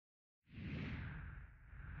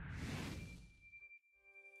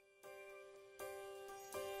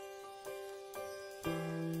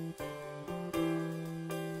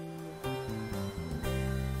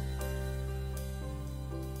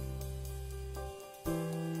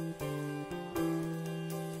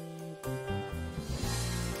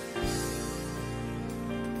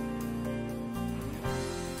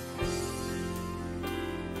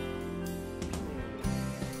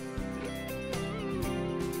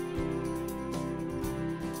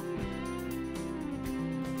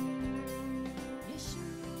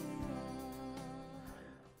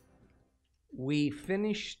We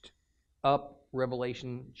finished up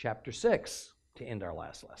Revelation chapter 6 to end our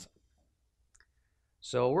last lesson.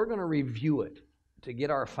 So we're going to review it to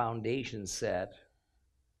get our foundation set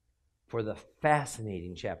for the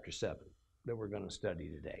fascinating chapter 7 that we're going to study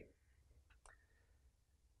today.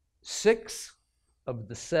 6 of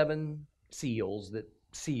the 7 seals that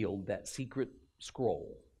sealed that secret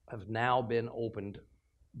scroll have now been opened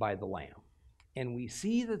by the Lamb. And we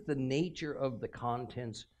see that the nature of the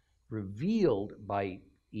contents revealed by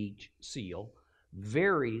each seal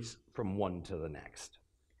varies from one to the next.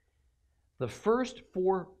 The first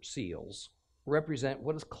 4 seals represent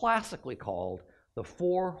what is classically called the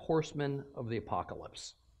 4 horsemen of the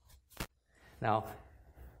apocalypse. Now,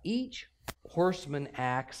 each horseman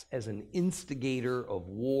acts as an instigator of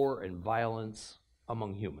war and violence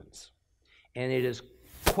among humans. And it is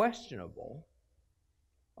questionable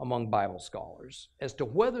among Bible scholars as to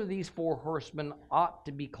whether these 4 horsemen ought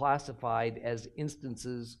to be classified as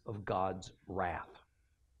instances of God's wrath.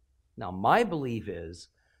 Now, my belief is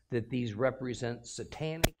that these represent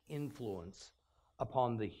satanic influence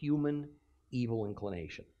upon the human evil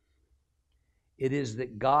inclination. It is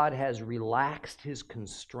that God has relaxed his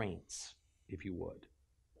constraints, if you would,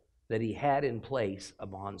 that he had in place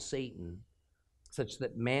upon Satan, such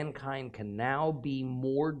that mankind can now be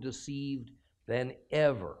more deceived than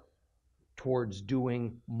ever towards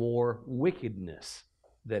doing more wickedness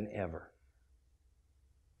than ever.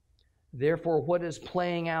 Therefore, what is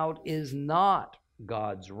playing out is not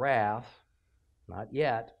God's wrath, not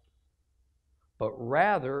yet, but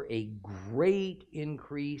rather a great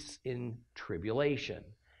increase in tribulation.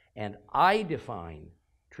 And I define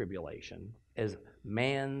tribulation as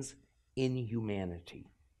man's inhumanity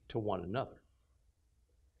to one another.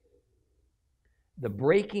 The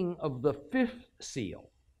breaking of the 5th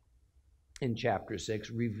seal in chapter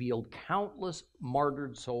 6 revealed countless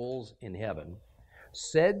martyred souls in heaven,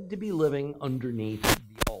 said to be living underneath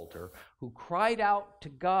the altar, who cried out to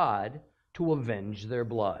God to avenge their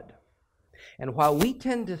blood. And while we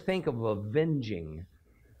tend to think of avenging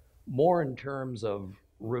more in terms of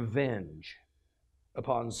revenge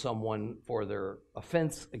upon someone for their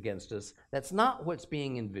offense against us, that's not what's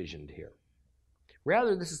being envisioned here.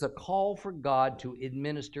 Rather, this is a call for God to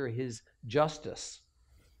administer his justice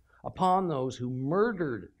upon those who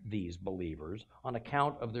murdered these believers on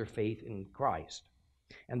account of their faith in Christ.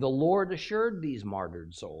 And the Lord assured these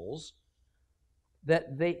martyred souls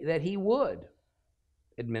that he would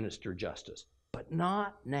administer justice, but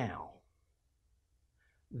not now.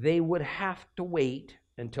 They would have to wait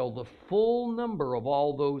until the full number of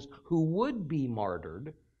all those who would be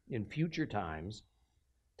martyred in future times,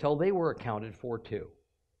 till they were accounted for too.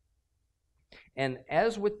 And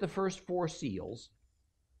as with the first 4 seals,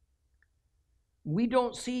 we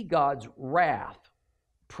don't see God's wrath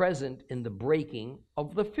present in the breaking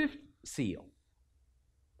of the 5th seal.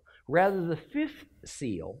 Rather, the 5th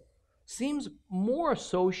seal seems more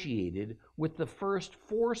associated with the first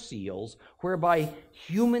 4 seals, whereby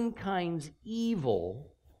humankind's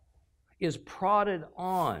evil is prodded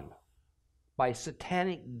on by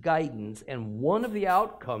satanic guidance, and one of the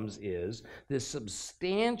outcomes is this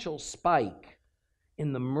substantial spike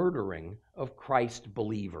in the murdering of Christ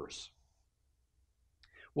believers.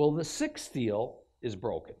 Well, the 6th seal is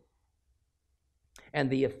broken,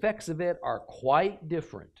 and the effects of it are quite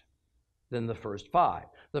different than the first 5.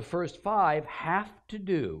 The first 5 have to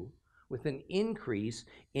do with an increase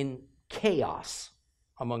in chaos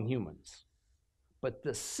among humans. But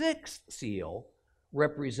the 6th seal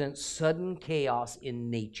represents sudden chaos in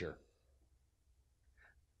nature.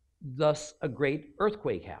 Thus, a great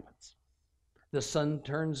earthquake happens. The sun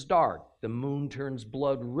turns dark, the moon turns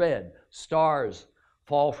blood red, stars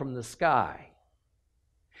fall from the sky.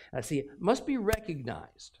 Now, see, it must be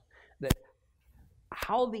recognized that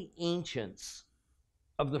how the ancients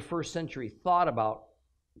of the first century thought about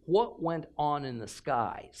what went on in the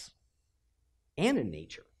skies and in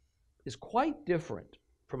nature is quite different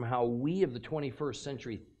from how we of the 21st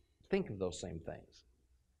century think of those same things.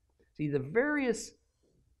 See,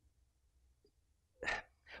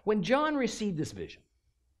 when John received this vision,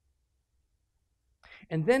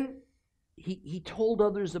 and then he told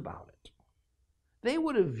others about it, they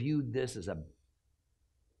would have viewed this as a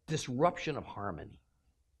disruption of harmony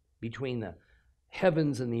between the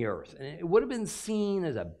heavens and the earth, and it would have been seen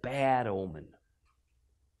as a bad omen.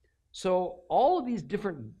 So all of these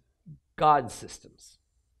different god systems,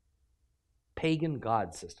 pagan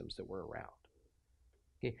god systems that were around,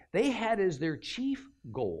 okay, they had as their chief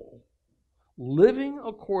goal living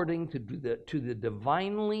according to the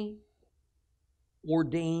divinely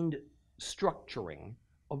ordained structuring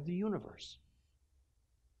of the universe.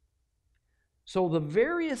 So the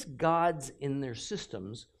various gods in their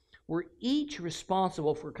systems were each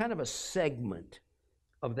responsible for kind of a segment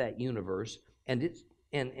of that universe and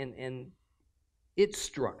its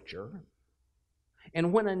structure.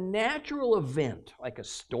 And when a natural event like a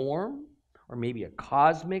storm or maybe a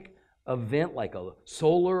cosmic event like a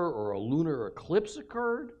solar or a lunar eclipse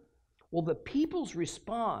occurred, well, the people's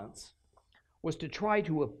response was to try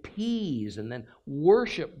to appease and then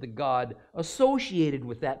worship the god associated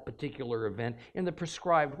with that particular event in the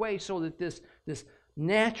prescribed way so that this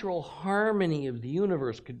natural harmony of the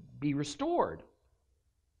universe could be restored.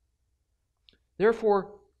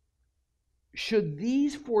 Therefore, should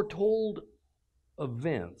these foretold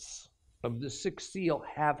events of the sixth seal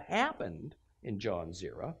have happened in John's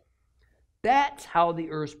era, that's how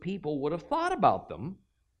the earth's people would have thought about them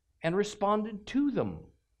and responded to them.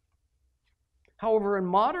 However, in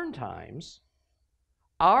modern times,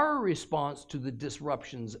 our response to the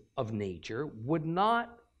disruptions of nature would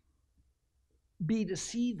not be to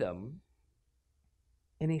see them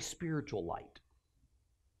in a spiritual light.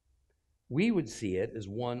 We would see it as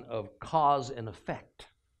one of cause and effect.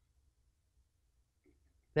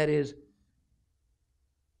 That is,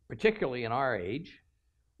 particularly in our age,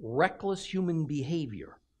 reckless human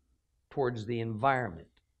behavior towards the environment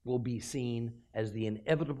will be seen as the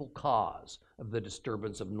inevitable cause of the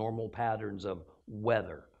disturbance of normal patterns of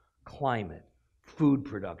weather, climate, food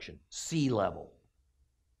production, sea level.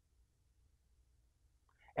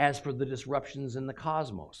 As for the disruptions in the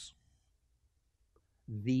cosmos,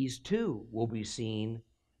 these too will be seen,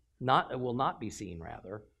 not be seen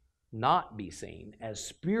as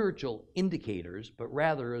spiritual indicators, but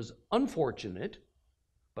rather as unfortunate,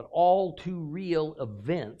 but all too real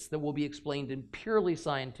events that will be explained in purely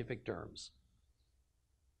scientific terms.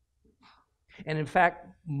 And in fact,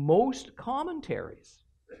 most commentaries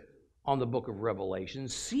on the book of Revelation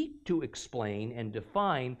seek to explain and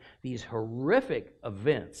define these horrific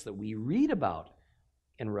events that we read about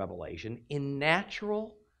in Revelation in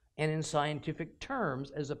natural and in scientific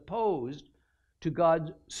terms, as opposed to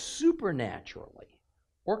God supernaturally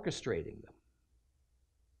orchestrating them.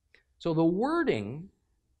 So the wording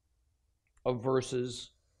of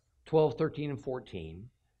verses 12, 13, and 14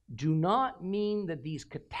 do not mean that these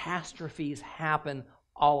catastrophes happen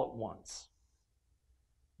all at once.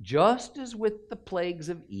 Just as with the plagues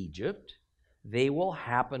of Egypt, they will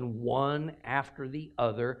happen one after the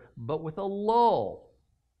other, but with a lull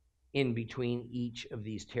in between each of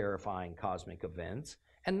these terrifying cosmic events,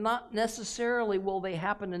 and not necessarily will they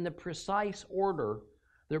happen in the precise order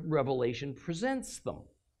that Revelation presents them.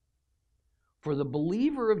 For the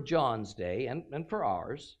believer of John's day, and for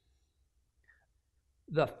ours,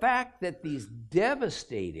 the fact that these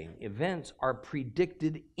devastating events are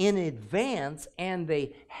predicted in advance and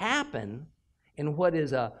they happen in what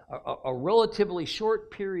is a relatively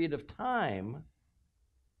short period of time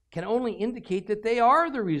can only indicate that they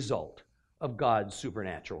are the result of God's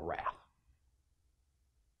supernatural wrath.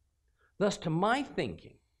 Thus, to my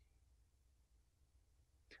thinking,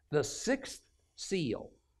 the sixth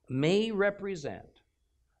seal may represent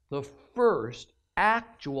the first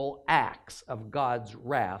actual acts of God's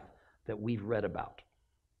wrath that we've read about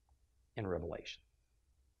in Revelation.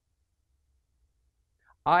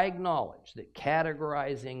 I acknowledge that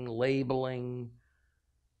categorizing, labeling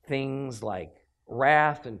things like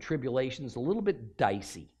wrath and tribulation is a little bit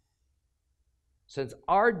dicey, since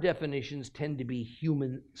our definitions tend to be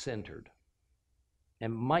human-centered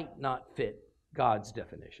and might not fit God's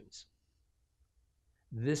definitions.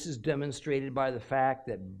 This is demonstrated by the fact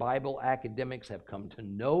that Bible academics have come to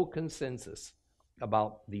no consensus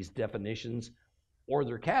about these definitions or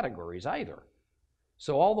their categories either.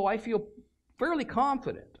 So although I feel fairly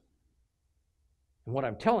confident in what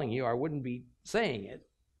I'm telling you, I wouldn't be saying it.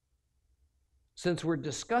 Since we're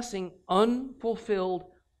discussing unfulfilled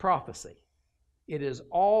prophecy, it is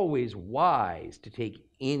always wise to take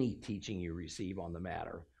any teaching you receive on the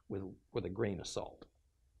matter with a grain of salt,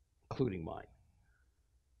 including mine.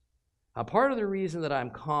 Now, part of the reason that I'm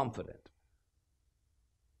confident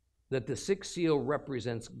that the sixth seal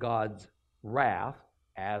represents God's wrath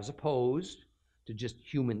as opposed to just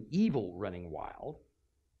human evil running wild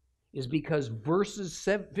is because verses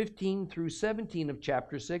 15 through 17 of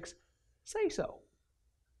chapter 6 say so.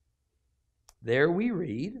 There we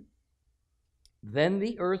read, "Then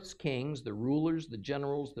the earth's kings, the rulers, the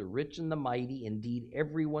generals, the rich and the mighty, indeed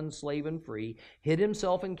everyone slave and free, hid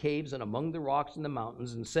himself in caves and among the rocks and the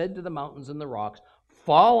mountains, and said to the mountains and the rocks,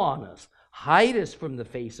 'Fall on us, hide us from the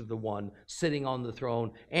face of the one sitting on the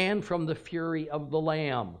throne and from the fury of the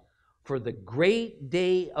Lamb, for the great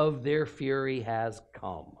day of their fury has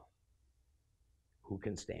come.' Who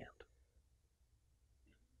can stand?"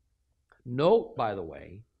 Note, by the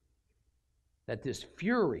way, that this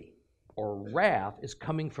fury or wrath is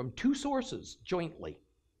coming from two sources jointly.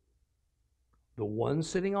 The one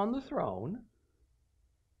sitting on the throne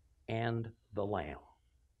and the Lamb.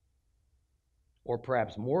 Or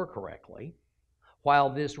perhaps more correctly, while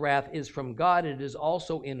this wrath is from God, it is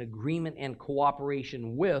also in agreement and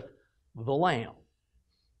cooperation with the Lamb,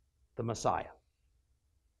 the Messiah.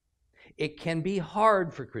 It can be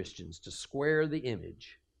hard for Christians to square the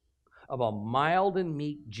image of a mild and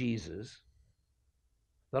meek Jesus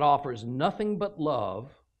that offers nothing but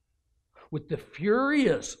love with the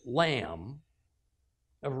furious Lamb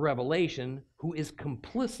of Revelation who is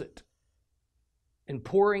complicit in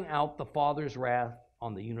pouring out the Father's wrath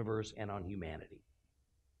on the universe and on humanity.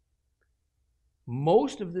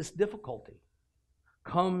 Most of this difficulty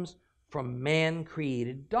comes from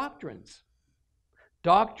man-created doctrines.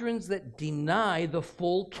 Doctrines that deny the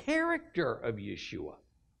full character of Yeshua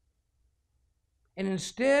and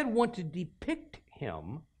instead want to depict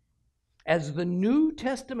him as the New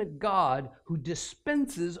Testament God who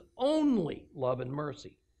dispenses only love and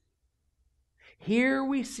mercy. Here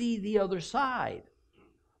we see the other side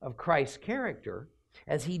of Christ's character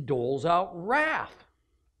as he doles out wrath.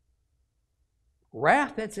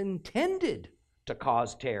 Wrath that's intended to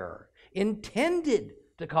cause terror, intended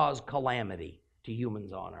to cause calamity to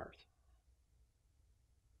humans on earth.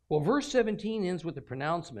 Well, verse 17 ends with the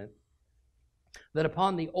pronouncement that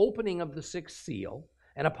upon the opening of the sixth seal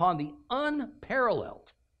and upon the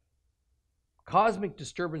unparalleled cosmic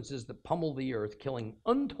disturbances that pummel the earth, killing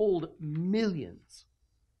untold millions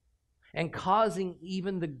and causing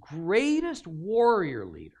even the greatest warrior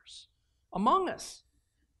leaders among us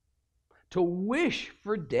to wish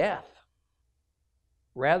for death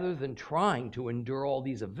rather than trying to endure all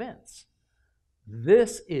these events.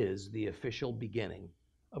 This is the official beginning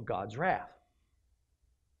of God's wrath.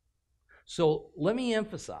 So let me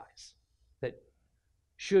emphasize that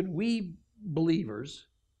should we believers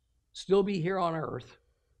still be here on earth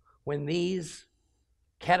when these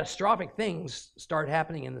catastrophic things start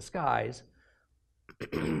happening in the skies,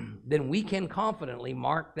 then we can confidently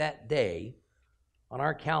mark that day on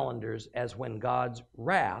our calendars as when God's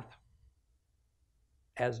wrath,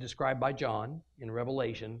 as described by John in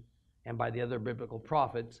Revelation and by the other biblical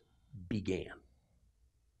prophets, began.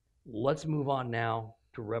 Let's move on now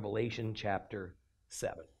to Revelation chapter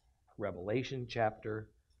 7. Revelation chapter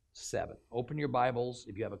 7. Open your Bibles,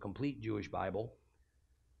 if you have a complete Jewish Bible,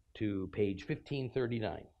 to page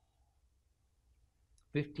 1539.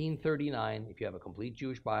 1539, if you have a complete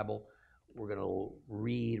Jewish Bible, we're going to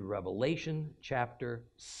read Revelation chapter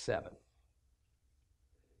 7.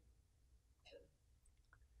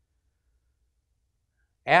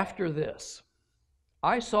 After this,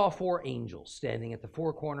 I saw four angels standing at the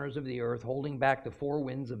four corners of the earth, holding back the four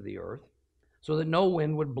winds of the earth, so that no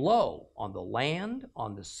wind would blow on the land,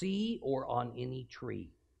 on the sea, or on any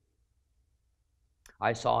tree.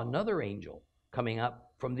 I saw another angel coming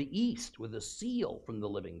up from the east with a seal from the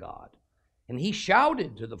living God. And he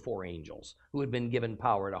shouted to the four angels who had been given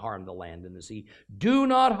power to harm the land and the sea, "Do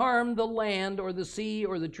not harm the land or the sea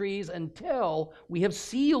or the trees until we have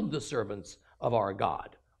sealed the servants of our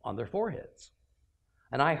God on their foreheads."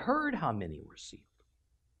 And I heard how many were sealed.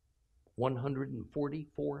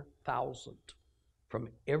 144,000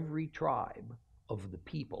 from every tribe of the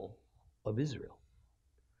people of Israel.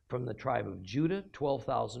 From the tribe of Judah,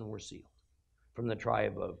 12,000 were sealed. From the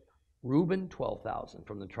tribe of Reuben, 12,000.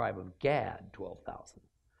 From the tribe of Gad, 12,000.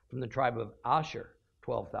 From the tribe of Asher,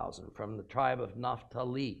 12,000. From the tribe of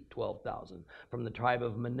Naphtali, 12,000. From the tribe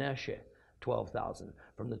of Manasseh, 12,000.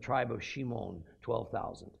 From the tribe of Shimon,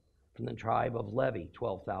 12,000. From the tribe of Levi,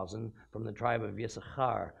 12,000. From the tribe of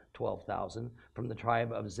Issachar, 12,000. From the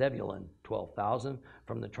tribe of Zebulun, 12,000.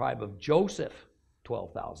 From the tribe of Joseph,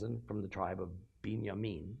 12,000. From the tribe of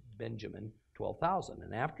Benjamin, 12,000.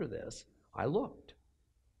 And after this, I looked.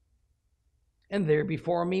 And there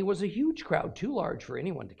before me was a huge crowd, too large for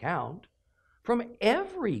anyone to count, from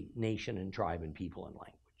every nation and tribe and people and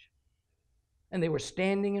language. And they were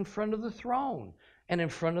standing in front of the throne and in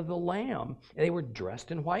front of the Lamb. And they were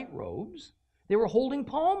dressed in white robes. They were holding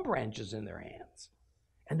palm branches in their hands.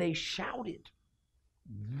 And they shouted,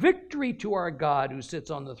 "Victory to our God who sits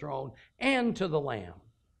on the throne and to the Lamb."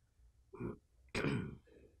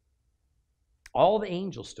 All the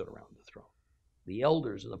angels stood around the throne, the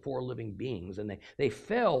elders and the four living beings, and they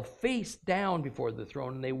fell face down before the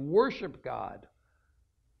throne, and they worshiped God,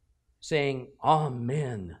 saying,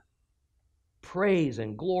 "Amen. Praise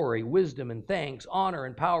and glory, wisdom and thanks, honor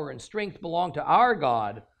and power and strength belong to our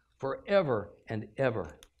God forever and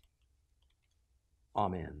ever.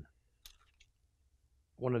 Amen."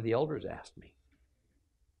 One of the elders asked me,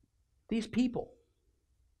 "These people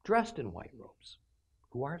dressed in white robes,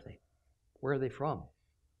 who are they? Where are they from?"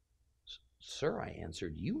 "Sir," I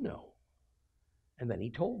answered, "you know." And then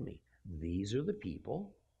he told me, "These are the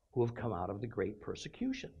people who have come out of the great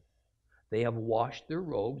persecution. They have washed their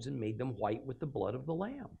robes and made them white with the blood of the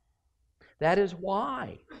Lamb. That is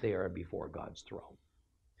why they are before God's throne.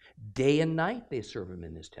 Day and night they serve him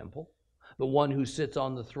in his temple. The one who sits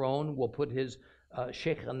on the throne will put his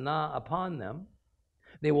Shekinah upon them.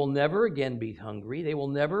 They will never again be hungry. They will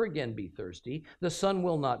never again be thirsty. The sun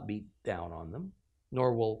will not beat down on them,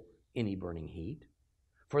 nor will any burning heat.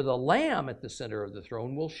 For the Lamb at the center of the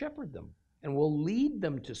throne will shepherd them and will lead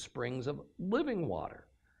them to springs of living water,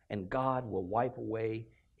 and God will wipe away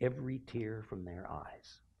every tear from their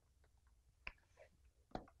eyes."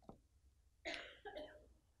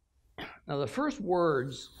 Now, the first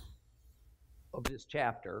words of this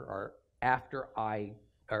chapter are after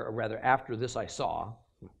this I saw.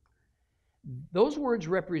 Those words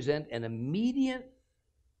represent an immediate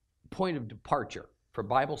point of departure for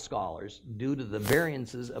Bible scholars due to the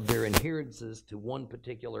variances of their adherences to one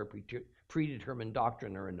particular predetermined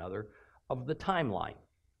doctrine or another of the timeline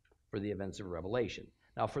for the events of Revelation.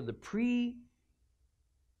 Now, for the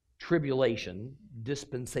pre-tribulation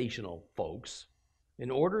dispensational folks,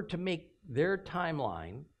 in order to make their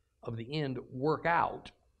timeline of the end work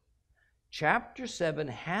out, chapter 7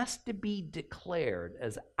 has to be declared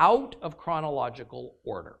as out of chronological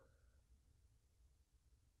order.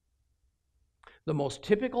 The most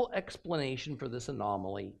typical explanation for this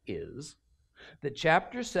anomaly is that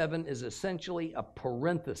chapter 7 is essentially a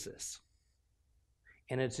parenthesis,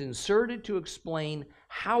 and it's inserted to explain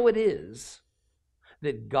how it is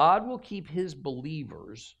that God will keep his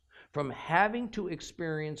believers from having to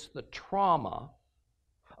experience the trauma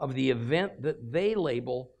of the event that they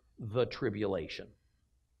label the tribulation.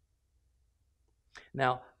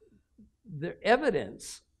 Now, their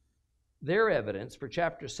evidence for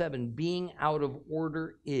chapter 7 being out of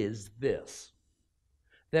order is this: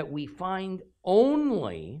 that we find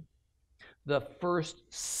only the first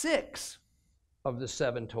 6 of the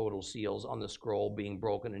 7 total seals on the scroll being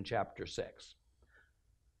broken in chapter 6.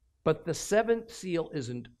 But the 7th seal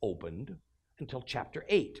isn't opened until chapter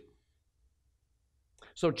 8.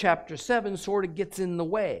 So chapter 7 sort of gets in the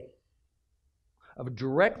way of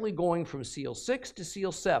directly going from seal 6 to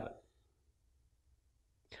seal 7.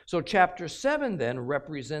 So chapter 7 then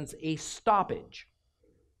represents a stoppage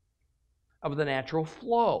of the natural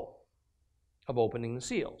flow of opening the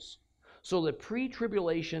seals. So the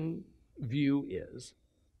pre-tribulation view is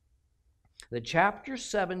that chapter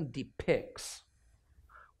 7 depicts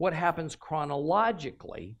what happens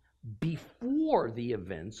chronologically before the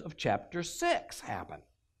events of chapter 6 happen.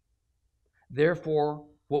 Therefore,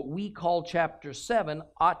 what we call chapter 7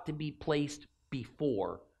 ought to be placed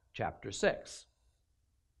before chapter 6.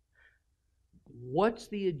 What's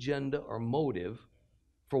the agenda or motive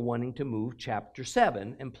for wanting to move chapter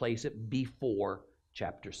 7 and place it before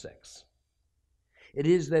chapter 6? It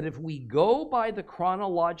is that if we go by the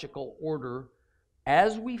chronological order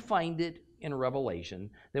as we find it in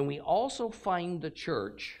Revelation, then we also find the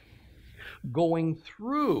church going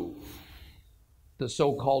through the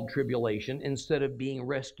so-called tribulation instead of being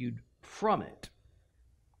rescued from it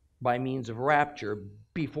by means of rapture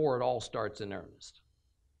before it all starts in earnest.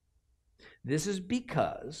 This is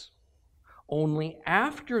because only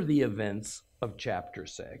after the events of chapter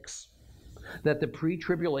 6 that the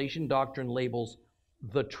pre-tribulation doctrine labels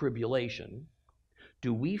the tribulation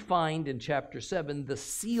do we find in chapter 7 the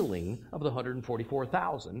sealing of the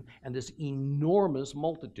 144,000 and this enormous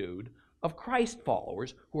multitude of Christ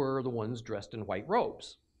followers who are the ones dressed in white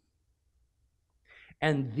robes.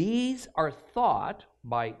 And these are thought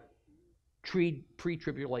by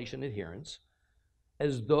pre-tribulation adherents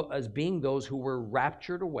as being those who were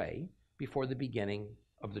raptured away before the beginning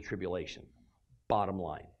of the tribulation. Bottom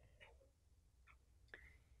line.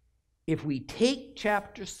 If we take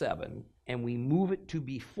chapter 7 and we move it to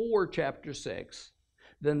before chapter 6,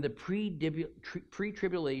 then the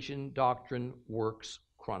pre-tribulation doctrine works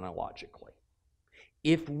chronologically.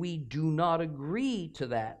 If we do not agree to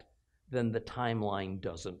that, then the timeline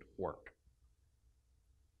doesn't work.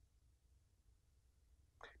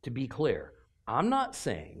 To be clear, I'm not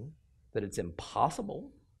saying that it's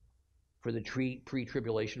impossible for the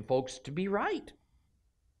pre-tribulation folks to be right.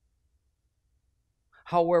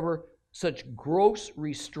 However, such gross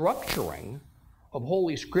restructuring of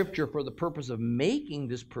Holy Scripture for the purpose of making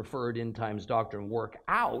this preferred end times doctrine work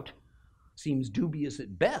out seems dubious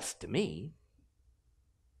at best to me.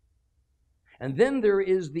 And then there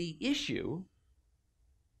is the issue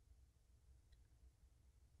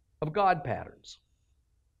of God patterns.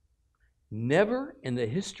 Never in the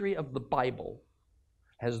history of the Bible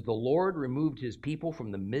has the Lord removed his people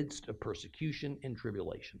from the midst of persecution and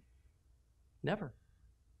tribulation. Never.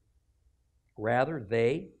 Rather,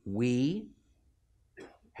 we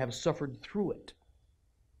have suffered through it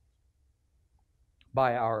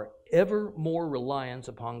by our ever more reliance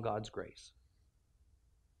upon God's grace.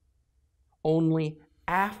 Only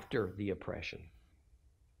after the oppression,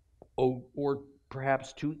 or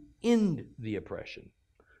perhaps to end the oppression,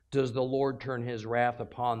 does the Lord turn his wrath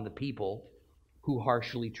upon the people who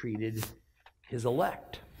harshly treated his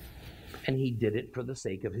elect. And he did it for the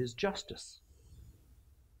sake of his justice.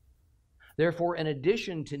 Therefore, in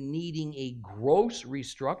addition to needing a gross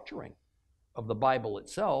restructuring of the Bible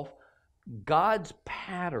itself, God's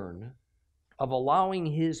pattern of allowing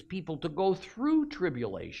his people to go through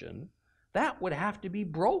tribulation, that would have to be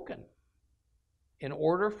broken in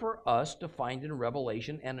order for us to find in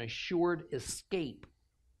Revelation an assured escape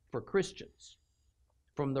for Christians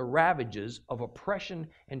from the ravages of oppression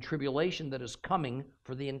and tribulation that is coming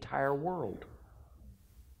for the entire world.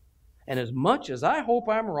 And as much as I hope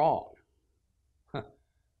I'm wrong,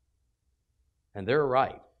 and they're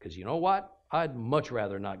right, because you know what? I'd much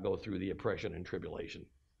rather not go through the oppression and tribulation.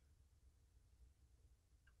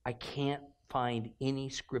 I can't find any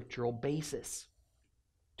scriptural basis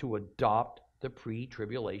to adopt the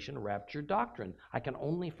pre-tribulation rapture doctrine. I can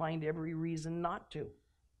only find every reason not to.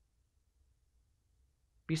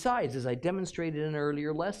 Besides, as I demonstrated in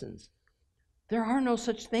earlier lessons, there are no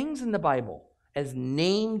such things in the Bible as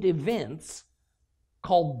named events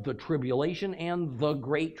called the tribulation and the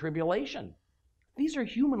Great Tribulation. These are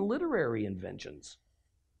human literary inventions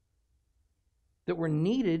that were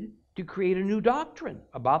needed to create a new doctrine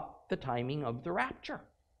about the timing of the rapture.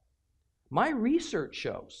 My research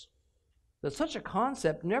shows that such a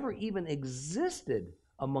concept never even existed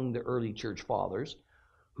among the early church fathers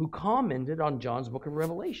who commented on John's book of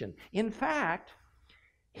Revelation. In fact,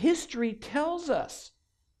 history tells us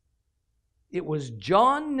it was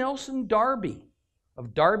John Nelson Darby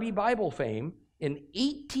of Darby Bible fame in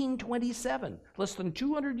 1827, less than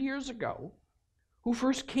 200 years ago, who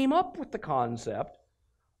first came up with the concept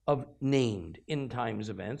of named end times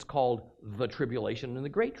events called the tribulation and the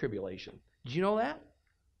Great Tribulation. Did you know that?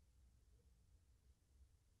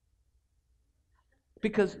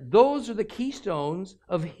 Because those are the keystones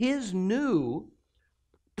of his new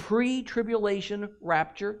pre-tribulation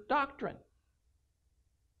rapture doctrine.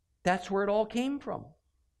 That's where it all came from.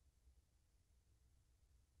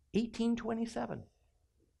 1827.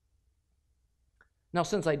 Now,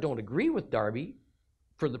 since I don't agree with Darby,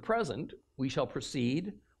 for the present, we shall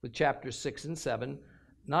proceed with chapters 6 and 7,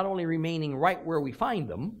 not only remaining right where we find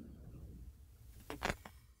them,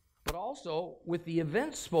 but also with the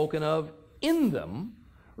events spoken of in them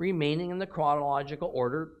remaining in the chronological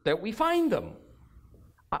order that we find them.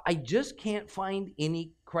 I just can't find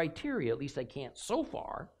any criteria, at least I can't so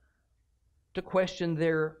far, to question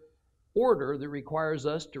their order that requires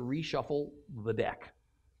us to reshuffle the deck.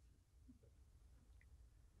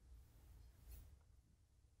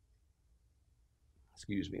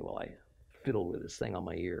 Excuse me while I fiddle with this thing on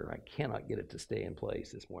my ear. I cannot get it to stay in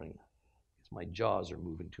place this morning. My jaws are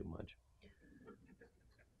moving too much.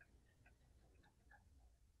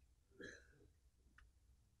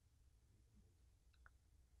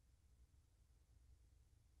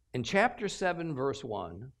 In chapter 7, verse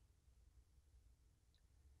 1,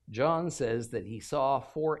 John says that he saw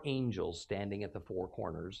 4 angels standing at the 4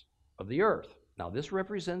 corners of the earth. Now, this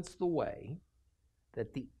represents the way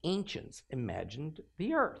that the ancients imagined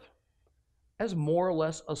the earth as more or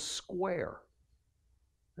less a square,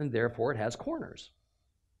 and therefore it has corners.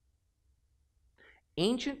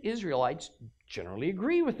 Ancient Israelites generally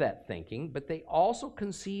agree with that thinking, but they also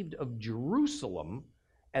conceived of Jerusalem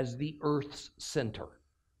as the earth's center.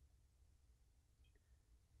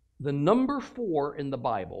 The number 4 in the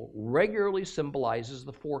Bible regularly symbolizes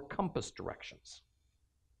the 4 compass directions.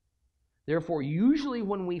 Therefore, usually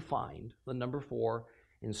when we find the number 4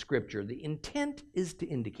 in Scripture, the intent is to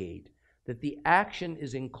indicate that the action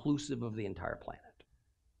is inclusive of the entire planet.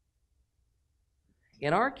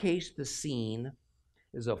 In our case, the scene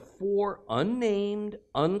is of 4 unnamed,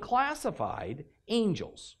 unclassified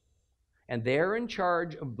angels, and they're in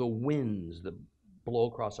charge of the winds that blow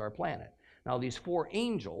across our planet. Now, these 4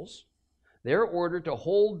 angels, they're ordered to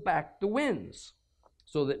hold back the winds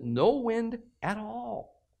so that no wind at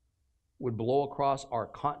all would blow across our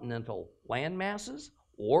continental land masses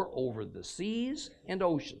or over the seas and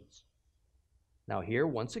oceans. Now, here,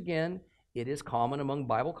 once again, it is common among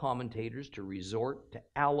Bible commentators to resort to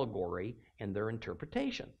allegory in their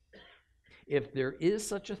interpretation. If there is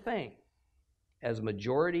such a thing as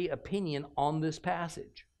majority opinion on this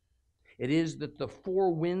passage, it is that the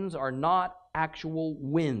four winds are not actual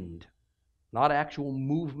wind, not actual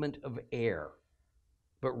movement of air,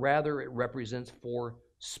 but rather it represents four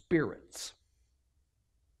spirits.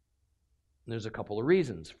 And there's a couple of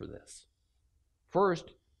reasons for this.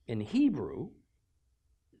 First, in Hebrew,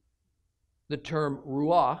 the term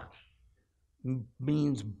ruach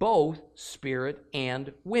means both spirit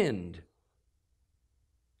and wind.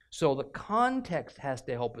 So the context has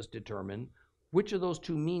to help us determine which of those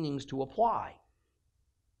two meanings to apply.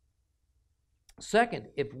 Second,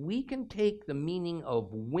 if we can take the meaning of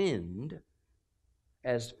wind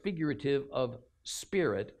as figurative of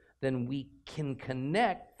spirit, then we can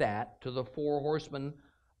connect that to the four horsemen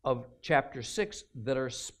of chapter 6 that are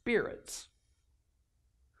spirits.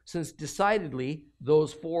 Since decidedly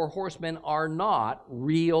those four horsemen are not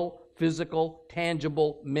real, physical,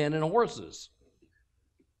 tangible men and horses.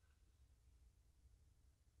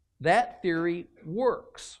 That theory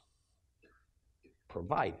works,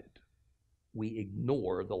 provided we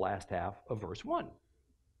ignore the last half of verse 1.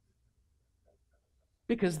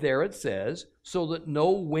 Because there it says, so that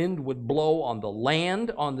no wind would blow on the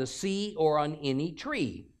land, on the sea, or on any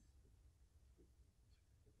tree.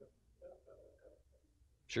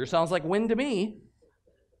 Sure sounds like wind to me.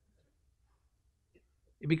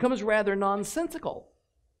 It becomes rather nonsensical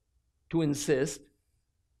to insist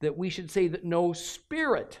that we should say that no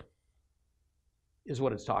spirit is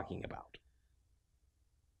what it's talking about.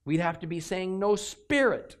 We'd have to be saying no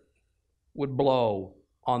spirit would blow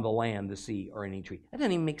on the land, the sea, or any tree. That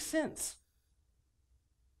doesn't even make sense.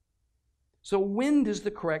 So wind is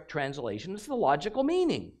the correct translation. It's the logical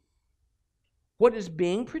meaning. What is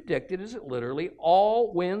being predicted is that literally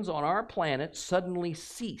all winds on our planet suddenly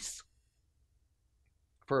cease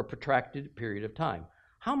for a protracted period of time.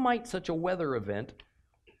 How might such a weather event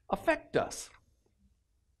affect us?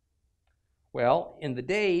 Well, in the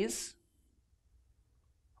days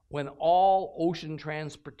when all ocean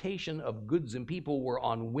transportation of goods and people were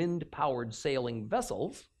on wind-powered sailing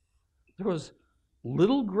vessels, there was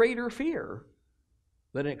little greater fear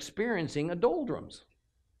than experiencing a doldrums.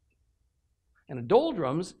 And a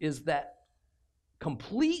doldrums is that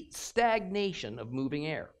complete stagnation of moving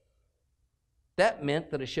air. That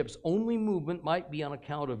meant that a ship's only movement might be on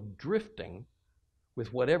account of drifting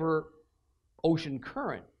with whatever ocean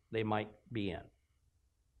current they might be in.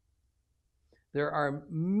 There are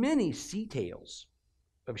many sea tales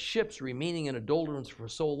of ships remaining in a doldrums for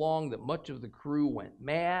so long that much of the crew went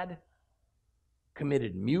mad,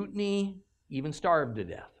 committed mutiny, even starved to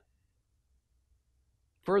death.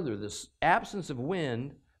 Further, this absence of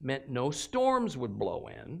wind meant no storms would blow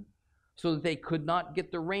in, so that they could not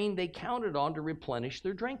get the rain they counted on to replenish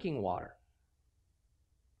their drinking water.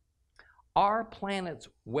 Our planet's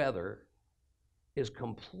weather is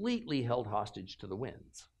completely held hostage to the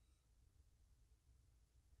winds.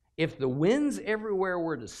 If the winds everywhere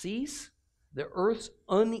were to cease, the Earth's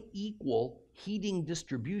unequal heating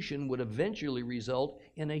distribution would eventually result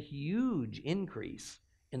in a huge increase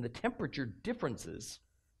in the temperature differences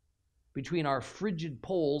between our frigid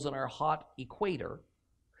poles and our hot equator,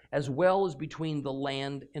 as well as between the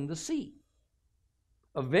land and the sea.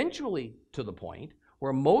 Eventually to the point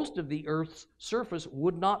where most of the Earth's surface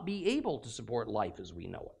would not be able to support life as we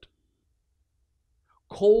know it.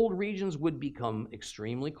 Cold regions would become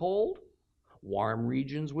extremely cold. Warm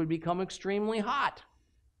regions would become extremely hot.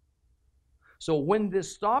 So when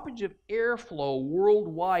this stoppage of airflow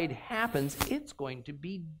worldwide happens, it's going to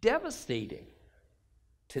be devastating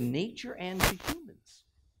to nature and to humans.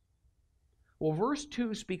 Well, verse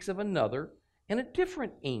 2 speaks of another and a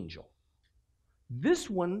different angel. This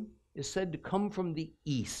one is said to come from the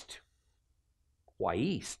east. Why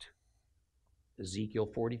east? Ezekiel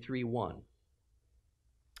 43:1.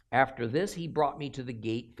 After this, he brought me to the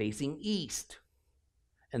gate facing east,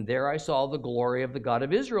 and there I saw the glory of the God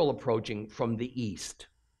of Israel approaching from the east.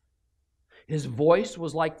 His voice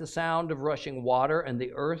was like the sound of rushing water, and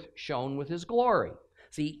the earth shone with his glory.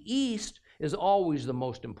 See, east is always the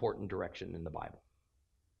most important direction in the Bible.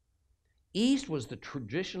 East was the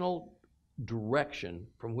traditional direction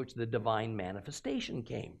from which the divine manifestation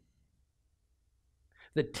came.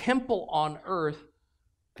 The temple on earth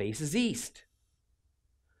faces east.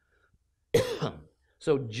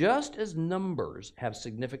 So just as numbers have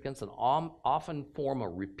significance and often form a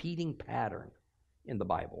repeating pattern in the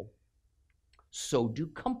Bible, so do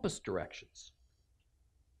compass directions.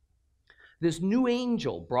 This new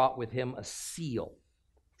angel brought with him a seal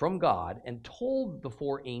from God and told the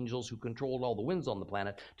four angels who controlled all the winds on the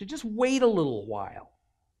planet to just wait a little while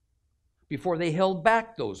before they held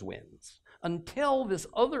back those winds. until this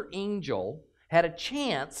other angel had a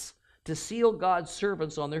chance to seal God's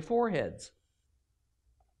servants on their foreheads.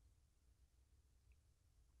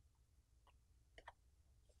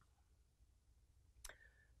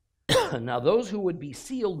 Now, those who would be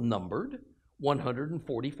sealed numbered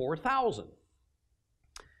 144,000.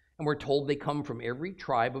 And we're told they come from every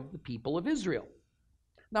tribe of the people of Israel.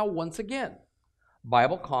 Now, once again,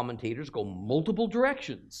 Bible commentators go multiple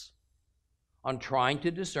directions on trying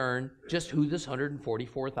to discern just who this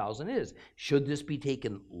 144,000 is. Should this be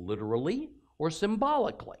taken literally or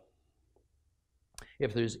symbolically?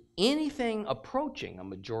 If there's anything approaching a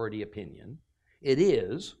majority opinion, it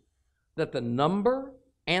is that the number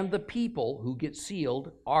and the people who get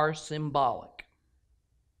sealed are symbolic.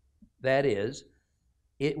 That is,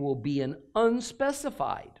 it will be an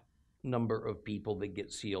unspecified number of people that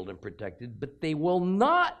get sealed and protected, but they will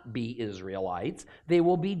not be Israelites. They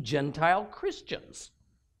will be Gentile Christians.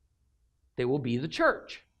 They will be the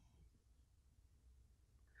church.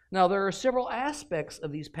 Now, there are several aspects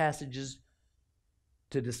of these passages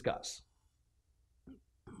to discuss.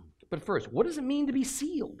 But first, what does it mean to be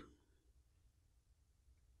sealed?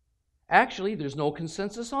 Actually, there's no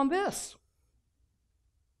consensus on this.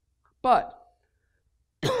 But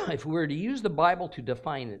if we were to use the Bible to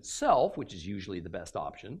define itself, which is usually the best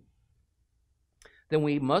option, then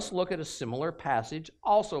we must look at a similar passage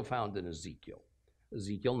also found in Ezekiel.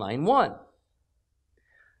 Ezekiel 9:1.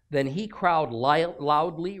 Then he cried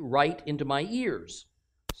loudly right into my ears,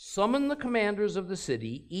 "Summon the commanders of the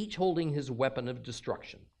city, each holding his weapon of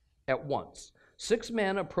destruction." At once 6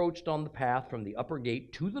 men approached on the path from the upper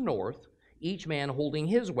gate to the north, each man holding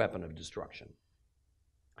his weapon of destruction.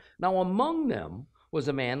 Now among them was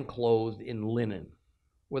a man clothed in linen,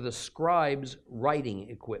 with a scribe's writing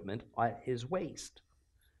equipment at his waist.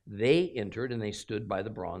 They entered and they stood by the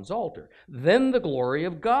bronze altar. Then the glory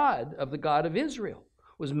of God, of the God of Israel,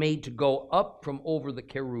 was made to go up from over the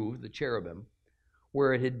keruv, the cherubim,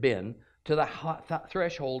 where it had been, to the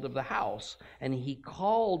threshold of the house. And he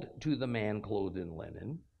called to the man clothed in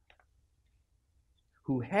linen,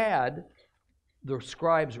 who had the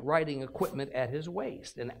scribe's writing equipment at his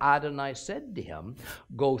waist. And Adonai said to him,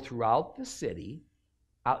 "Go throughout the city,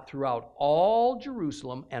 out throughout all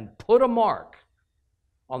Jerusalem, and put a mark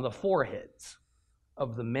on the foreheads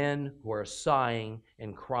of the men who are sighing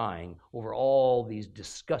and crying over all these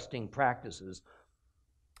disgusting practices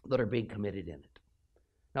that are being committed in it."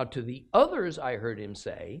 Now to the others I heard him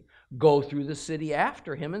say, "Go through the city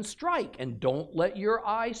after him and strike, and don't let your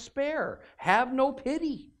eye spare. Have no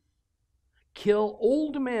pity. Kill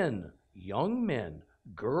old men, young men,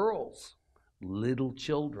 girls, little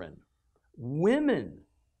children, women.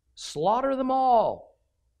 Slaughter them all.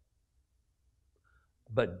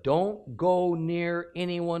 But don't go near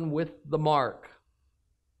anyone with the mark.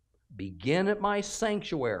 Begin at my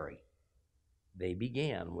sanctuary." They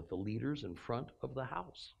began with the leaders in front of the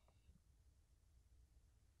house.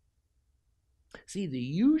 See, the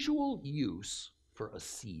usual use for a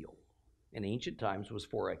seal in ancient times was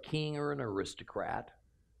for a king or an aristocrat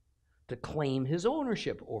to claim his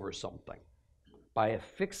ownership over something by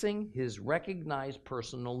affixing his recognized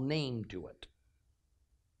personal name to it.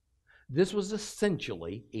 This was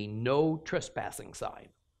essentially a no trespassing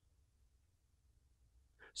sign.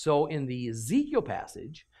 So in the Ezekiel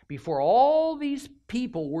passage, before all these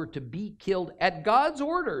people were to be killed at God's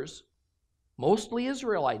orders, mostly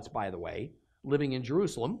Israelites, by the way, living in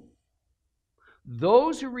Jerusalem,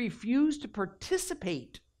 those who refused to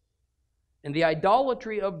participate in the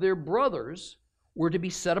idolatry of their brothers were to be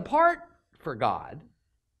set apart for God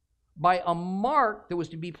by a mark that was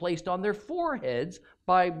to be placed on their foreheads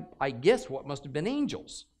by, I guess, what must have been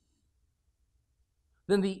angels.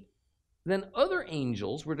 Then other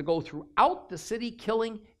angels were to go throughout the city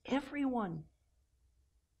killing everyone,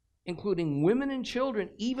 including women and children,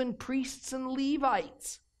 even priests and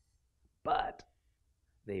Levites. But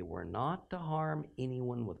they were not to harm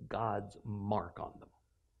anyone with God's mark on them.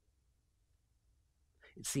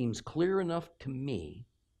 It seems clear enough to me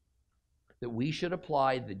that we should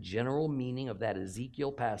apply the general meaning of that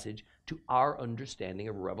Ezekiel passage to our understanding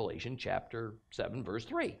of Revelation chapter 7, verse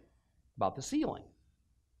 3, about the sealing.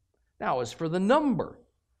 Now, as for the number,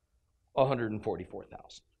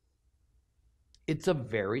 144,000. It's a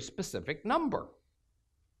very specific number.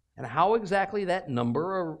 And how exactly that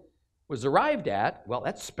number was arrived at, well,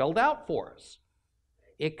 that's spelled out for us.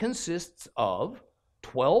 It consists of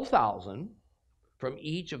 12,000 from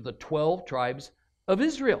each of the 12 tribes of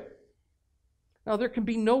Israel. Now, there can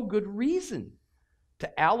be no good reason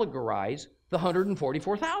to allegorize the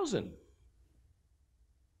 144,000.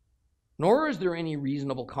 nor is there any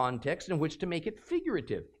reasonable context in which to make it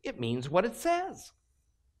figurative. It means what it says.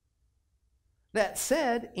 That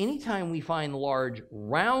said, anytime we find large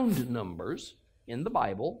round numbers in the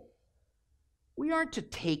Bible, we aren't to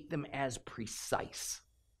take them as precise.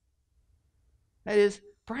 That is,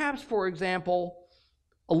 perhaps, for example,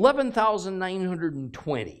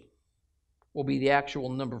 11,920 will be the actual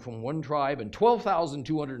number from one tribe and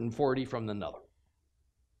 12,240 from another.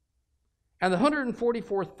 And the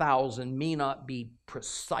 144,000 may not be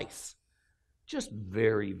precise, just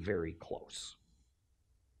very, very close.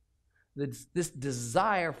 This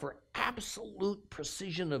desire for absolute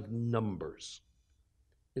precision of numbers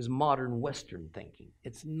is modern Western thinking.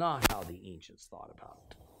 It's not how the ancients thought about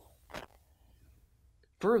it.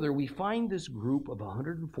 Further, we find this group of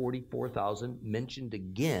 144,000 mentioned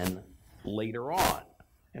again later on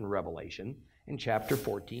in Revelation in chapter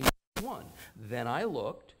 14:1. Then I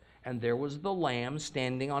looked, and there was the Lamb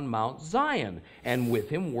standing on Mount Zion, and with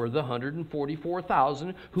him were the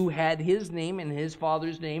 144,000 who had his name and his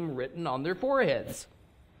Father's name written on their foreheads.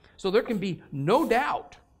 So there can be no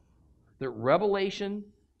doubt that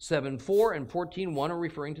Revelation 7:4 and 14:1 are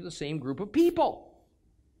referring to the same group of people.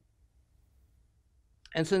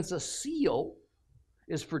 And since a seal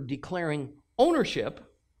is for declaring ownership,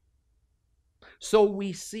 so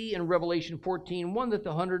we see in Revelation 14:1 that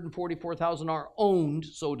the 144,000 are owned,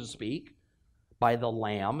 so to speak, by the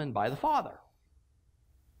Lamb and by the Father.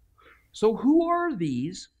 So who are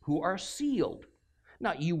these who are sealed?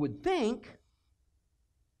 Now, you would think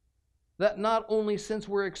that not only since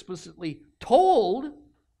we're explicitly told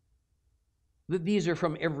that these are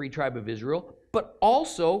from every tribe of Israel, but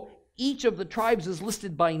also each of the tribes is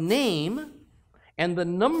listed by name, and the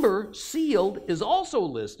number sealed is also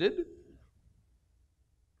listed,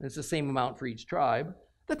 it's the same amount for each tribe,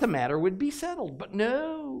 that the matter would be settled. But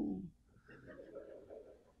no.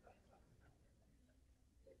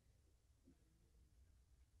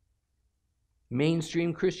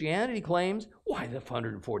 Mainstream Christianity claims, why the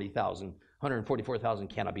 144,000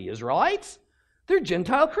 cannot be Israelites? They're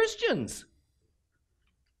Gentile Christians.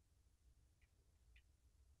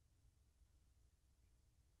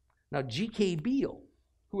 Now, G.K. Beale,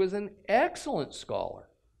 who is an excellent scholar,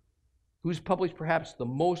 who's published perhaps the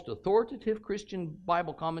most authoritative Christian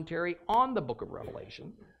Bible commentary on the book of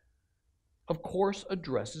Revelation, of course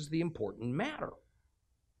addresses the important matter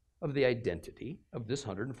of the identity of this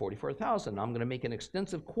 144,000. I'm going to make an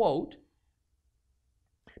extensive quote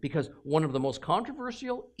because one of the most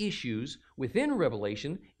controversial issues within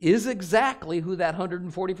Revelation is exactly who that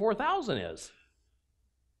 144,000 is.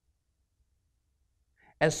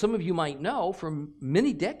 As some of you might know, for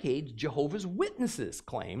many decades, Jehovah's Witnesses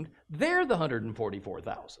claimed they're the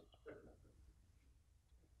 144,000.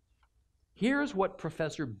 Here's what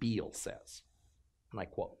Professor Beale says, and I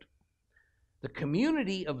quote, "The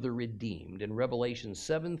community of the redeemed in Revelation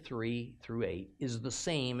 7:3 through 8 is the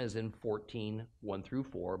same as in 14:1 through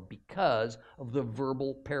 4 because of the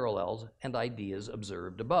verbal parallels and ideas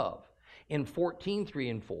observed above. In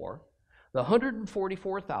 14:3 and 4, the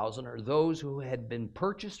 144,000 are those who had been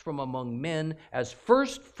purchased from among men as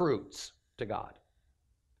first fruits to God.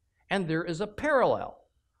 And there is a parallel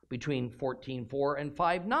between 14:4 and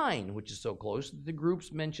 5:9, which is so close that the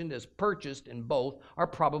groups mentioned as purchased in both are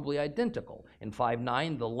probably identical. In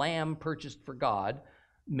 5:9, the Lamb purchased for God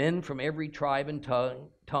men from every tribe and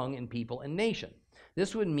tongue and people and nation.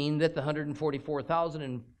 This would mean that the 144,000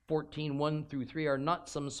 in 14:1 through 3 are not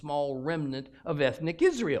some small remnant of ethnic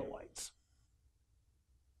Israelites,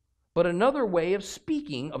 but another way of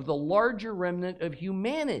speaking of the larger remnant of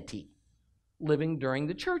humanity living during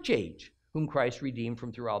the church age, whom Christ redeemed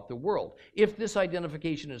from throughout the world. If this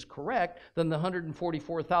identification is correct, then the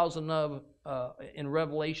 144,000 in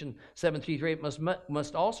Revelation 7:3-8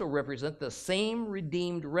 must also represent the same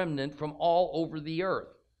redeemed remnant from all over the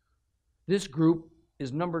earth. This group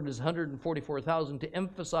is numbered as 144,000 to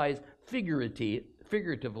emphasize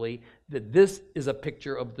figuratively that this is a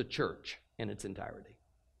picture of the church in its entirety.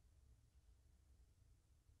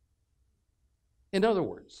 In other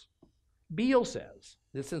words, Beale says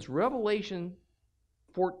that since Revelation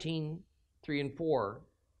 14:3 and 4,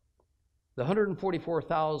 the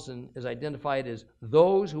 144,000 is identified as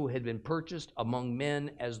those who had been purchased among men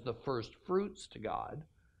as the first fruits to God,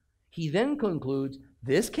 he then concludes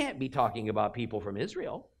this can't be talking about people from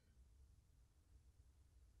Israel.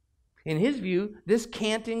 In his view, this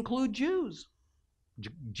can't include Jews,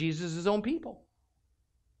 Jesus' own people.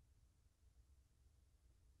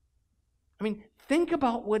 I mean, think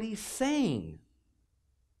about what he's saying.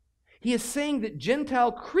 He is saying that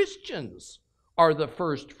Gentile Christians are the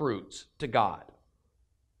first fruits to God.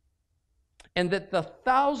 and that the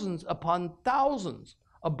thousands upon thousands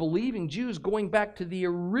of believing Jews going back to the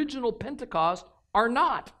original Pentecost are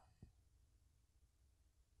not.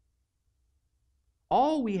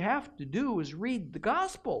 All we have to do is read the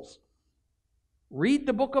Gospels, read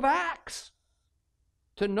the book of Acts,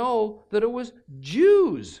 to know that it was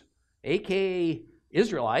Jews, aka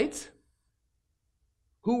Israelites,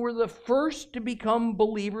 who were the first to become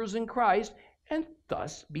believers in Christ and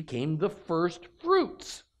thus became the first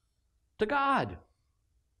fruits to God.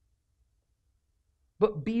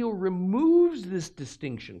 But Beale removes this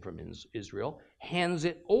distinction from Israel, hands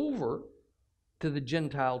it over to the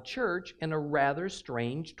Gentile church in a rather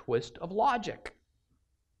strange twist of logic.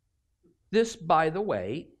 This, by the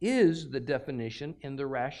way, is the definition and the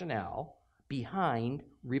rationale behind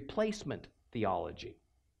replacement theology.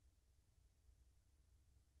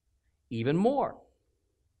 Even more,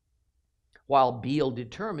 while Beale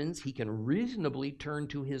determines he can reasonably turn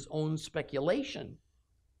to his own speculation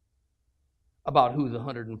about who the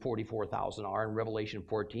 144,000 are in Revelation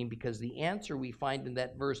 14, because the answer we find in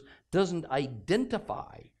that verse doesn't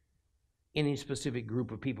identify any specific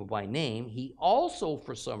group of people by name, he also,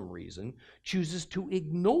 for some reason, chooses to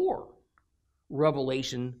ignore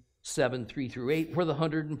Revelation 7, 3 through 8, where the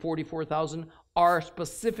 144,000 are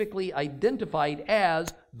specifically identified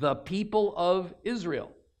as the people of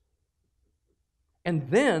Israel, and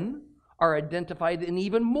then are identified in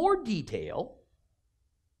even more detail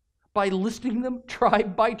by listing them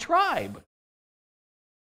tribe by tribe.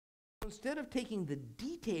 Instead of taking the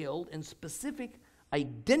detailed and specific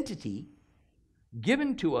identity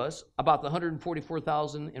given to us about the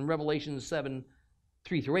 144,000 in Revelation 7,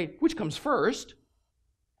 3 through 8, which comes first,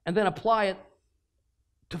 and then apply it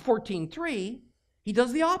to 14:3, he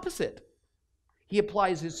does the opposite. He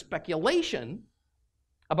applies his speculation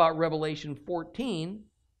about Revelation 14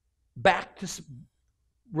 back to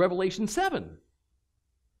Revelation 7,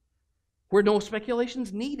 where no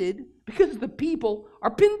speculation's needed because the people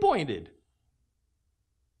are pinpointed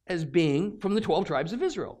as being from the 12 tribes of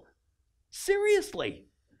Israel. Seriously.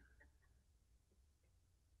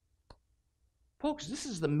 Folks, this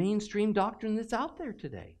is the mainstream doctrine that's out there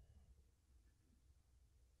today.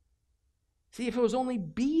 See, if it was only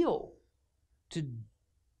Beale to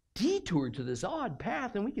detour to this odd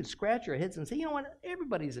path, and we could scratch our heads and say, you know what,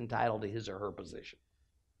 everybody's entitled to his or her position.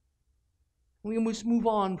 We can just move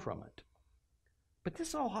on from it. But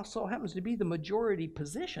this also happens to be the majority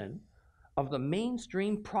position of the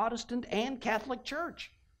mainstream Protestant and Catholic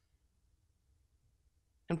Church.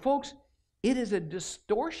 And folks, it is a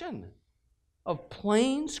distortion of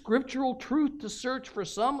plain scriptural truth to search for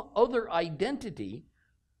some other identity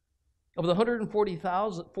of the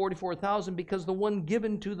 144,000 because the one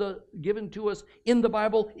given to us in the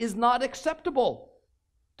Bible is not acceptable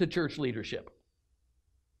to church leadership.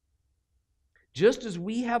 Just as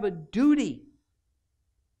we have a duty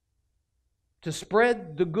to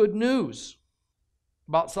spread the good news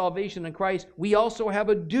about salvation in Christ, we also have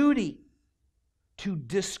a duty to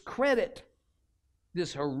discredit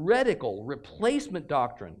this heretical replacement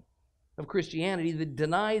doctrine of Christianity that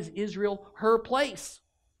denies Israel her place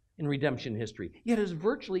in redemption history, yet is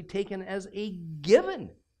virtually taken as a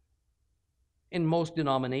given in most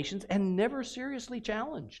denominations and never seriously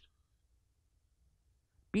challenged.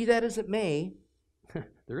 Be that as it may,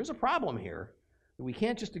 there is a problem here that we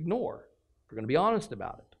can't just ignore. We're going to be honest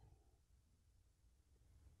about it.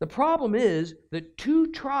 The problem is that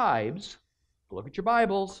two tribes, look at your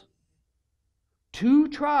Bibles, two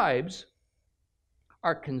tribes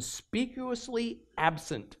are conspicuously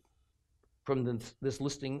absent from this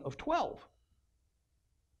listing of 12.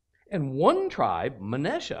 And one tribe,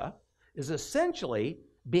 Manasseh, is essentially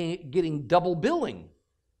getting double billing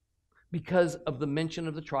because of the mention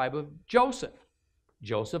of the tribe of Joseph.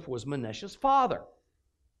 Joseph was Manasseh's father.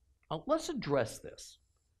 Now, let's address this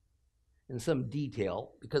in some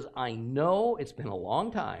detail because I know it's been a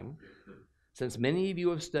long time since many of you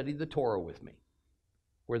have studied the Torah with me,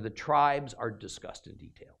 where the tribes are discussed in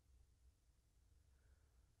detail.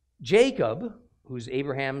 Jacob, who's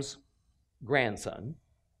Abraham's grandson,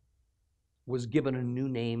 was given a new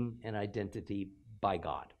name and identity by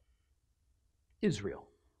God: Israel.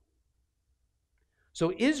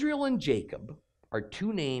 So Israel and Jacob are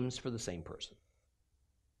two names for the same person.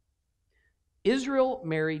 Israel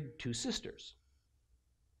married two sisters,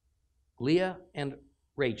 Leah and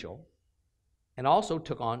Rachel, and also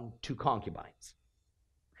took on two concubines.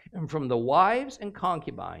 And from the wives and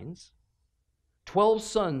concubines, 12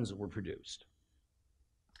 sons were produced.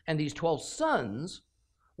 And these 12 sons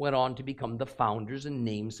went on to become the founders and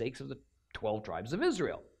namesakes of the 12 tribes of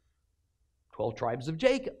Israel, 12 tribes of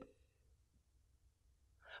Jacob.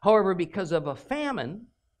 However, because of a famine,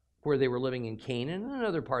 where they were living in Canaan and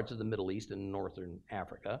other parts of the Middle East and northern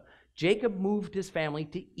Africa, Jacob moved his family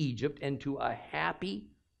to Egypt and to a happy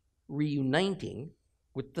reuniting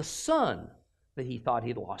with the son that he thought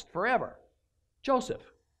he'd lost forever, Joseph.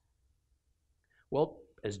 Well,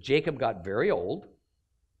 as Jacob got very old,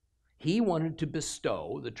 he wanted to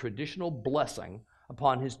bestow the traditional blessing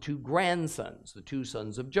upon his two grandsons, the two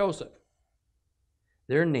sons of Joseph.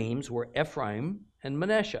 Their names were Ephraim and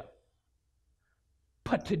Manasseh.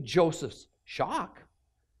 But to Joseph's shock,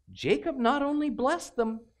 Jacob not only blessed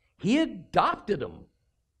them, he adopted them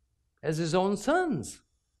as his own sons.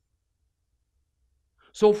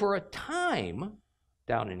 So for a time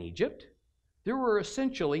down in Egypt, there were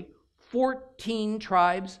essentially 14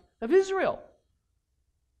 tribes of Israel.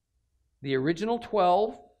 The original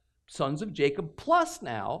 12 sons of Jacob, plus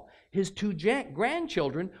now his two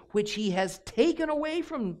grandchildren, which he has taken away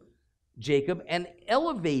from Jacob and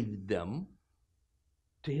elevated them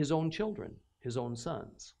to his own children, his own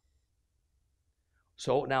sons.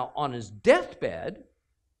 So now on his deathbed,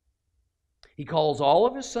 he calls all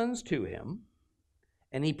of his sons to him,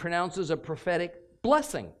 and he pronounces a prophetic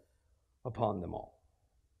blessing upon them all.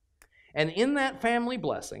 And in that family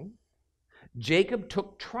blessing, Jacob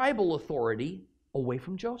took tribal authority away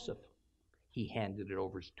from Joseph. He handed it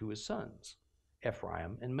over to his sons,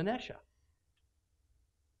 Ephraim and Manasseh.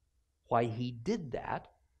 Why he did that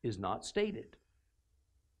is not stated.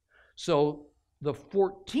 So the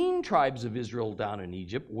 14 tribes of Israel down in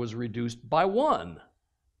Egypt was reduced by one.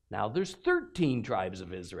 Now there's 13 tribes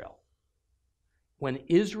of Israel. When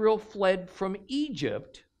Israel fled from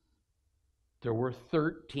Egypt, there were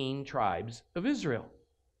 13 tribes of Israel.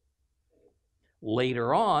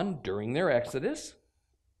 Later on, during their exodus,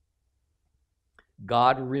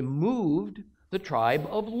 God removed the tribe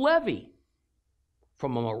of Levi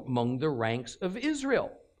from among the ranks of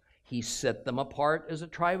Israel. He set them apart as a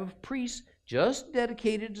tribe of priests just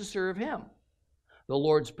dedicated to serve him. The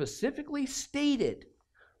Lord specifically stated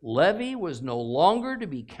Levi was no longer to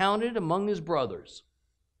be counted among his brothers,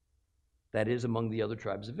 that is, among the other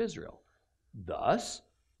tribes of Israel. Thus,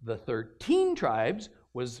 the 13 tribes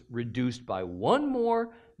was reduced by one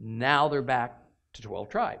more. Now they're back to 12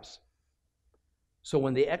 tribes. So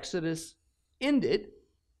when the Exodus ended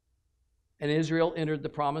and Israel entered the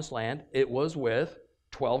Promised Land, it was with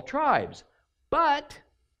 12 tribes. But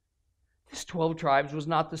this 12 tribes was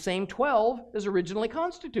not the same 12 as originally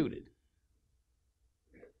constituted.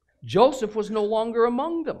 Joseph was no longer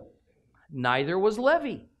among them. Neither was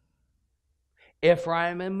Levi.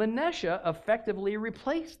 Ephraim and Manasseh effectively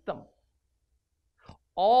replaced them.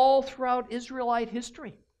 All throughout Israelite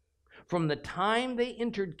history, from the time they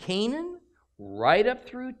entered Canaan right up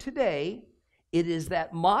through today, it is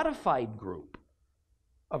that modified group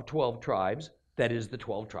of 12 tribes that is the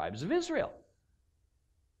 12 tribes of Israel.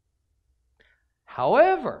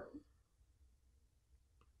 However,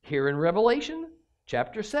 here in Revelation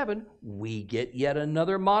chapter 7, we get yet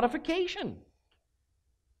another modification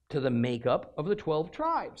to the makeup of the 12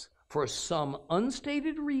 tribes. For some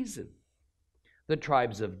unstated reason, the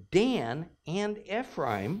tribes of Dan and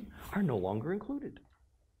Ephraim are no longer included.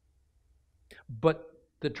 But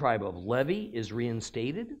the tribe of Levi is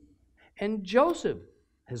reinstated, and Joseph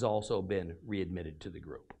has also been readmitted to the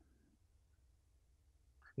group.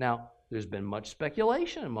 Now, there's been much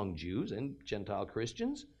speculation among Jews and Gentile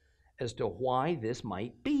Christians as to why this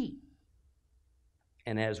might be.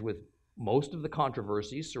 And as with most of the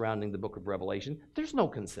controversies surrounding the book of Revelation, there's no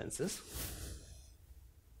consensus.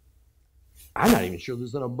 I'm not even sure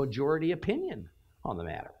there's a majority opinion on the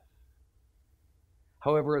matter.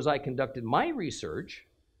 However, as I conducted my research,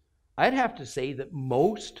 I'd have to say that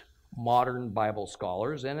most modern Bible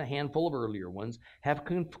scholars and a handful of earlier ones have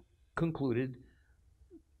concluded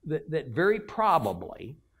that very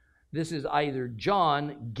probably this is either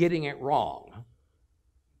John getting it wrong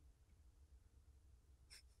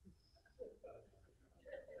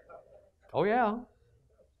oh yeah,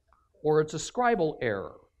 or it's a scribal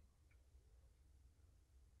error.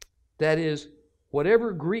 That is,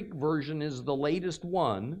 whatever Greek version is the latest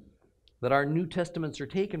one that our New Testaments are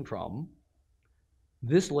taken from,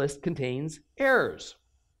 this list contains errors.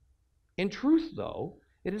 In truth, though,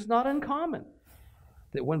 it is not uncommon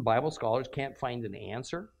that when Bible scholars can't find an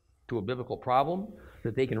answer to a biblical problem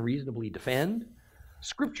that they can reasonably defend,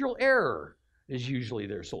 scriptural error is usually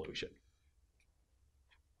their solution.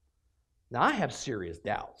 Now, I have serious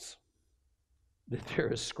doubts that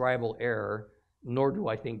there is scribal error, nor do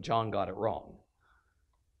I think John got it wrong.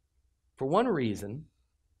 For one reason,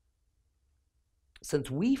 since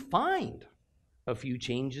we find a few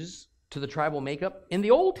changes to the tribal makeup in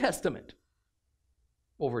the Old Testament.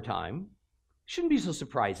 over time. Shouldn't be so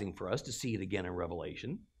surprising for us to see it again in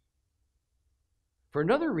Revelation. For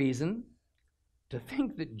another reason, to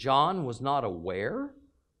think that John was not aware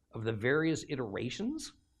of the various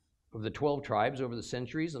iterations of the 12 tribes over the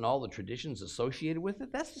centuries and all the traditions associated with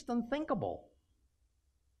it, that's just unthinkable.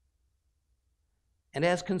 And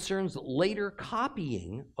as concerns later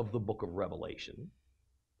copying of the book of Revelation,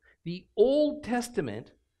 the Old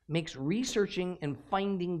Testament makes researching and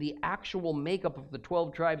finding the actual makeup of the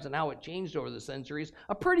 12 tribes and how it changed over the centuries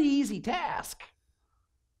a pretty easy task.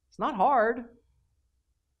 It's not hard.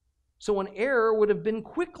 So an error would have been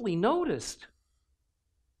quickly noticed.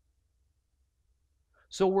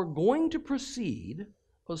 So we're going to proceed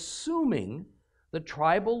assuming the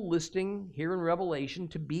tribal listing here in Revelation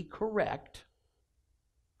to be correct,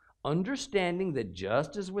 understanding that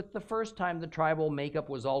just as with the first time the tribal makeup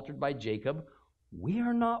was altered by Jacob, we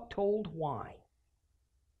are not told why.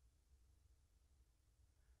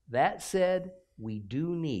 That said, we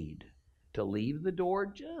do need to leave the door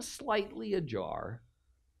just slightly ajar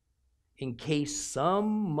in case some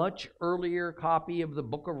much earlier copy of the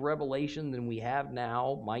book of Revelation than we have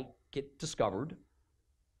now might get discovered,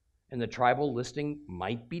 and the tribal listing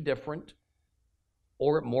might be different,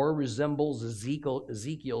 or it more resembles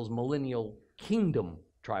Ezekiel's millennial kingdom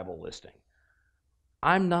tribal listing.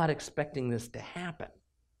 I'm not expecting this to happen,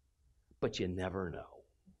 but you never know.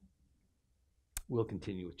 We'll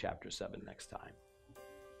continue with chapter 7 next time.